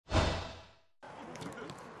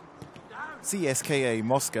CSKA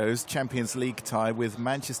Moscow's Champions League tie with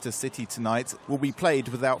Manchester City tonight will be played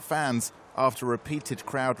without fans after repeated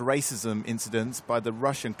crowd racism incidents by the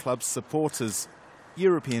Russian club's supporters.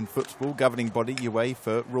 European football governing body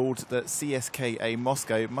UEFA ruled that CSKA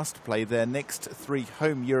Moscow must play their next 3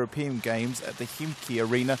 home European games at the Khmiki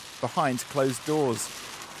Arena behind closed doors.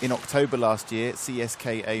 In October last year,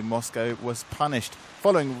 CSKA Moscow was punished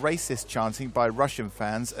following racist chanting by Russian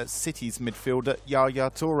fans at City's midfielder Yaya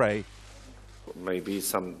Toure. Maybe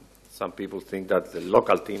some people think that the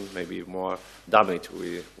local team may be more damaged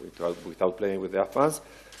without playing with their fans,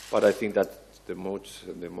 but I think that the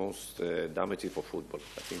most damage is for football.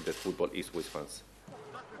 I think that football is with fans.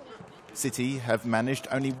 City have managed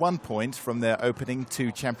only 1 point from their opening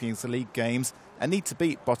 2 Champions League games and need to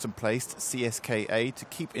beat bottom-placed CSKA to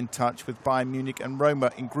keep in touch with Bayern Munich and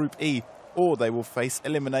Roma in Group E, or they will face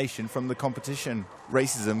elimination from the competition.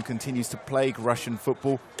 Racism continues to plague Russian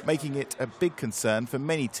football, making it a big concern for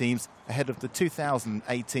many teams ahead of the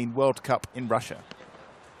 2018 World Cup in Russia.